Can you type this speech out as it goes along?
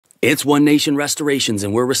It's One Nation Restorations,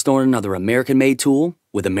 and we're restoring another American-made tool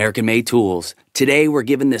with American-made tools. Today, we're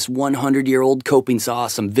giving this 100-year-old coping saw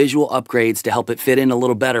some visual upgrades to help it fit in a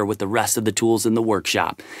little better with the rest of the tools in the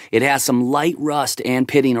workshop. It has some light rust and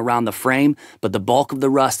pitting around the frame, but the bulk of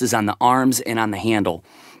the rust is on the arms and on the handle.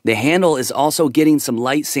 The handle is also getting some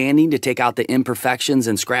light sanding to take out the imperfections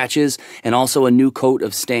and scratches, and also a new coat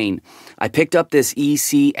of stain. I picked up this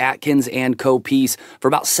Atkins Co piece for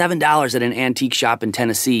about $7 at an antique shop in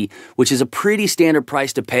Tennessee, which is a pretty standard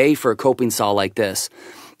price to pay for a coping saw like this.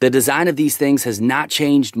 The design of these things has not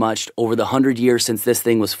changed much over the 100 years since this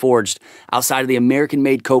thing was forged, outside of the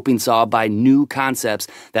American-made coping saw by New Concepts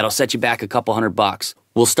that'll set you back a couple $100.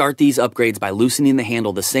 We'll start these upgrades by loosening the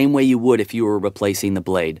handle the same way you would if you were replacing the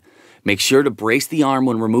blade. Make sure to brace the arm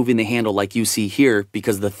when removing the handle like you see here,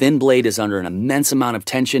 because the thin blade is under an immense amount of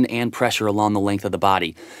tension and pressure along the length of the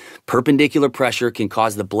body. Perpendicular pressure can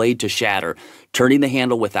cause the blade to shatter. Turning the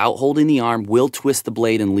handle without holding the arm will twist the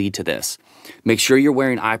blade and lead to this. Make sure you're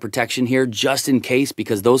wearing eye protection here just in case,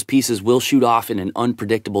 because those pieces will shoot off in an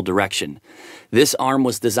unpredictable direction. This arm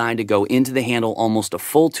was designed to go into the handle almost a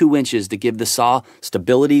full 2 inches to give the saw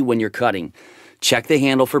stability when you're cutting. Check the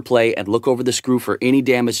handle for play and look over the screw for any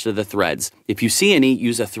damage to the threads. If you see any,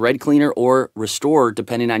 use a thread cleaner or restorer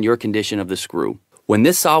depending on your condition of the screw. When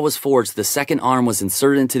this saw was forged, the second arm was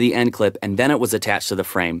inserted into the end clip and then it was attached to the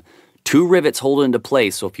frame. 2 rivets hold it into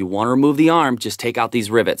place, so if you want to remove the arm, just take out these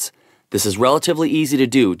rivets. This is relatively easy to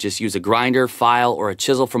do. Just use a grinder, file, or a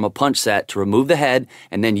chisel from a punch set to remove the head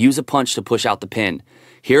and then use a punch to push out the pin.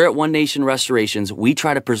 Here at One Nation Restorations, we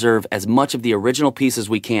try to preserve as much of the original piece as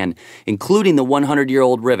we can, including the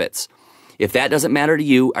 100-year-old rivets. If that doesn't matter to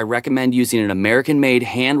you, I recommend using an American-made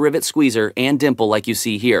hand rivet squeezer and dimple like you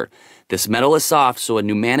see here. This metal is soft, so a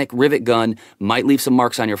pneumatic rivet gun might leave some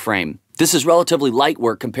marks on your frame. This is relatively light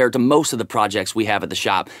work compared to most of the projects we have at the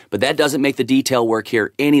shop, but that doesn't make the detail work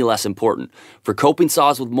here any less important. For coping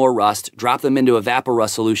saws with more rust, drop them into a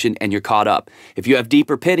Vapor-Rust solution and you're caught up. If you have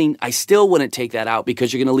deeper pitting, I still wouldn't take that out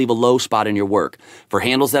because you're going to leave a low spot in your work. For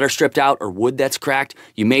handles that are stripped out or wood that's cracked,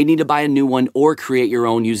 you may need to buy a new one or create your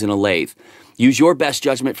own using a lathe. Use your best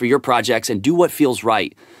judgment for your projects and do what feels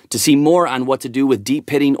right. To see more on what to do with deep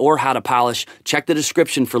pitting or how to polish, check the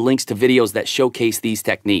description for links to videos that showcase these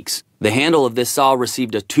techniques. The handle of this saw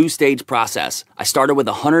received a 2-stage process. I started with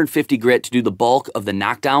 150 grit to do the bulk of the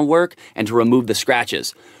knockdown work and to remove the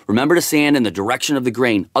scratches. Remember to sand in the direction of the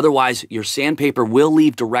grain, otherwise your sandpaper will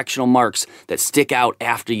leave directional marks that stick out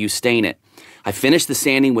after you stain it. I finished the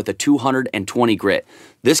sanding with a 220 grit.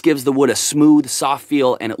 This gives the wood a smooth, soft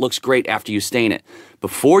feel and it looks great after you stain it.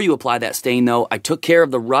 Before you apply that stain though, I took care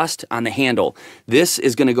of the rust on the handle. This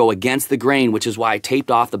is going to go against the grain, which is why I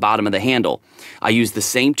taped off the bottom of the handle. I used the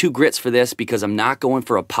same 2 grits for this because I'm not going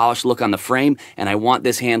for a polished look on the frame and I want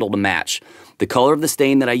this handle to match. The color of the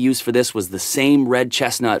stain that I used for this was the same red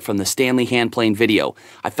chestnut from the Stanley hand plane video.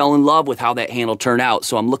 I fell in love with how that handle turned out,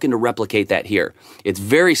 so I'm looking to replicate that here. It's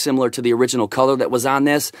very similar to the original color that was on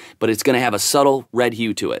this, but it's going to have a subtle red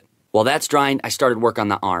hue to it. While that's drying, I started work on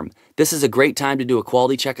the arm. This is a great time to do a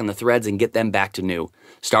quality check on the threads and get them back to new.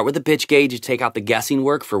 Start with the pitch gauge to take out the guessing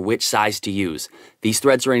work for which size to use. These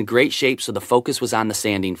threads are in great shape, so the focus was on the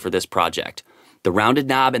sanding for this project. The rounded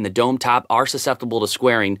knob and the dome top are susceptible to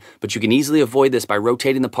squaring, but you can easily avoid this by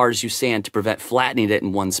rotating the part as you sand to prevent flattening it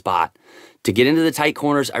in one spot. To get into the tight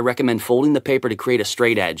corners, I recommend folding the paper to create a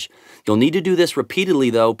straight edge. You'll need to do this repeatedly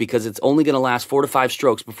though, because it's only going to last 4 to 5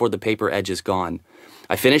 strokes before the paper edge is gone.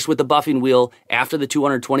 I finished with the buffing wheel after the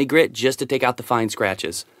 220 grit just to take out the fine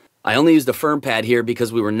scratches. I only used a firm pad here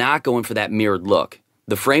because we were not going for that mirrored look.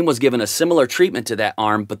 The frame was given a similar treatment to that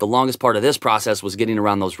arm, but the longest part of this process was getting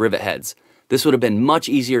around those rivet heads. This would have been much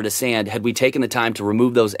easier to sand had we taken the time to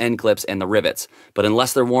remove those end clips and the rivets, but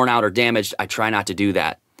unless they're worn out or damaged, I try not to do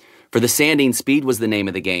that. For the sanding, speed was the name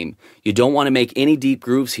of the game. You don't want to make any deep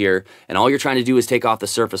grooves here, and all you're trying to do is take off the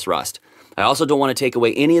surface rust. I also don't want to take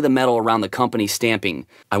away any of the metal around the company's stamping.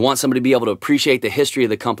 I want somebody to be able to appreciate the history of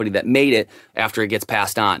the company that made it after it gets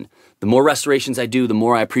passed on. The more restorations I do, the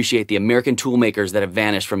more I appreciate the American tool makers that have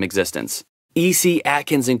vanished from existence.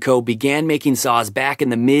 Atkins Co began making saws back in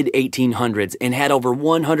the mid-1800s and had over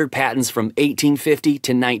 100 patents from 1850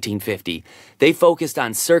 to 1950. They focused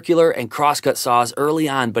on circular and crosscut saws early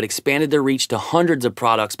on, but expanded their reach to hundreds of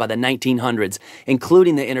products by the 1900s,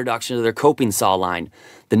 including the introduction of their coping saw line.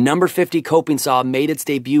 The number 50 coping saw made its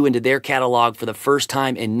debut into their catalog for the first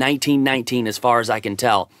time in 1919, as far as I can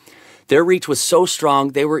tell. Their reach was so strong,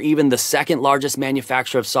 they were even the second largest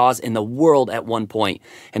manufacturer of saws in the world at one point.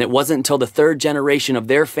 And it wasn't until the 3rd generation of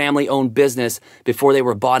their family-owned business before they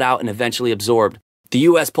were bought out and eventually absorbed. The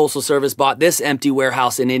U.S. Postal Service bought this empty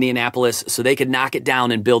warehouse in Indianapolis so they could knock it down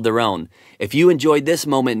and build their own. If you enjoyed this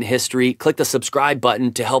moment in history, click the subscribe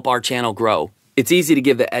button to help our channel grow. It's easy to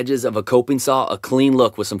give the edges of a coping saw a clean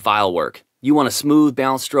look with some file work. You want a smooth,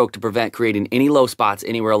 balanced stroke to prevent creating any low spots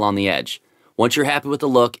anywhere along the edge. Once you're happy with the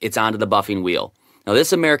look, it's onto the buffing wheel. Now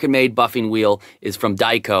this American-made buffing wheel is from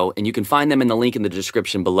Co, and you can find them in the link in the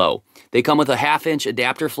description below. They come with a 1/2-inch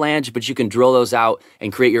adapter flange, but you can drill those out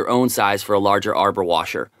and create your own size for a larger arbor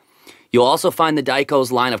washer. You'll also find the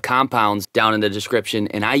Co's line of compounds down in the description,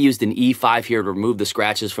 and I used an E5 here to remove the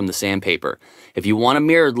scratches from the sandpaper. If you want a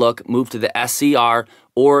mirrored look, move to the SCR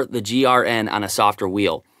or the GRN on a softer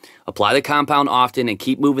wheel. Apply the compound often and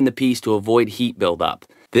keep moving the piece to avoid heat buildup.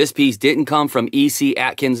 This piece didn't come from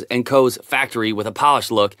Atkins Co's factory with a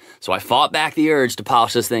polished look, so I fought back the urge to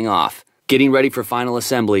polish this thing off. Getting ready for final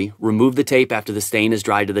assembly, remove the tape after the stain is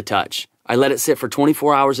dried to the touch. I let it sit for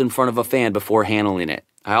 24 hours in front of a fan before handling it.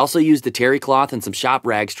 I also used a terry cloth and some shop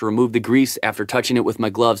rags to remove the grease after touching it with my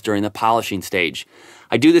gloves during the polishing stage.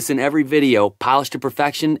 I do this in every video, polish to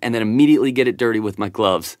perfection, and then immediately get it dirty with my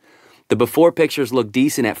gloves. The before pictures look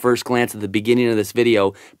decent at first glance at the beginning of this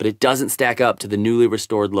video, but it doesn't stack up to the newly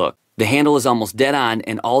restored look. The handle is almost dead on,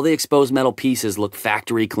 and all the exposed metal pieces look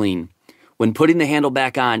factory clean. When putting the handle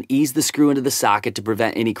back on, ease the screw into the socket to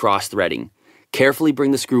prevent any cross-threading. Carefully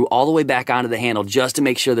bring the screw all the way back onto the handle just to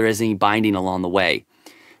make sure there isn't any binding along the way.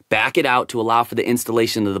 Back it out to allow for the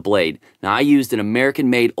installation of the blade. Now I used an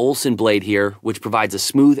American-made Olsen blade here, which provides a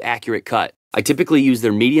smooth, accurate cut. I typically use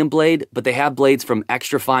their medium blade, but they have blades from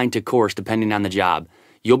extra fine to coarse depending on the job.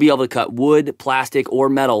 You'll be able to cut wood, plastic, or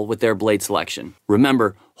metal with their blade selection.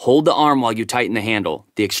 Remember, hold the arm while you tighten the handle.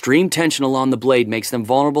 The extreme tension along the blade makes them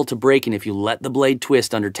vulnerable to breaking if you let the blade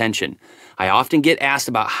twist under tension. I often get asked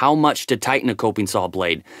about how much to tighten a coping saw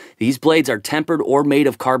blade. These blades are tempered or made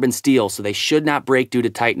of carbon steel, so they should not break due to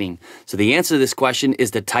tightening. So the answer to this question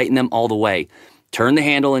is to tighten them all the way. Turn the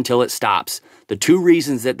handle until it stops. The two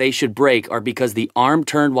reasons that they should break are because the arm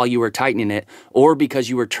turned while you were tightening it, or because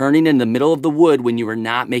you were turning in the middle of the wood when you were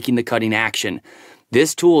not making the cutting action.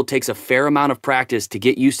 This tool takes a fair amount of practice to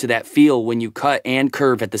get used to that feel when you cut and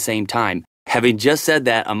curve at the same time. Having just said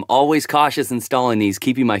that, I'm always cautious installing these,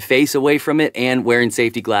 keeping my face away from it and wearing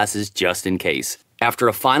safety glasses just in case. After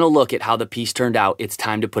a final look at how the piece turned out, it's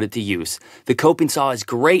time to put it to use. The coping saw is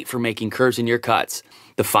great for making curves in your cuts.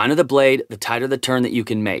 The finer the blade, the tighter the turn that you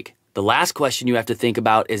can make. The last question you have to think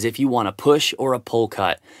about is if you want a push or a pull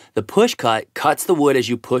cut. The push cut cuts the wood as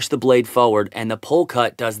you push the blade forward, and the pull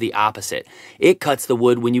cut does the opposite. It cuts the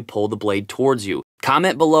wood when you pull the blade towards you.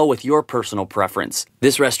 Comment below with your personal preference.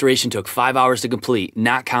 This restoration took 5 hours to complete,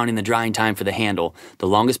 not counting the drying time for the handle. The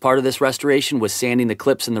longest part of this restoration was sanding the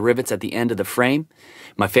clips and the rivets at the end of the frame.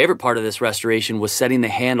 My favorite part of this restoration was setting the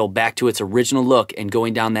handle back to its original look and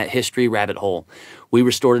going down that history rabbit hole. We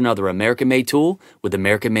restored another American-made tool with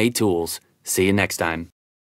American-made tools. See you next time.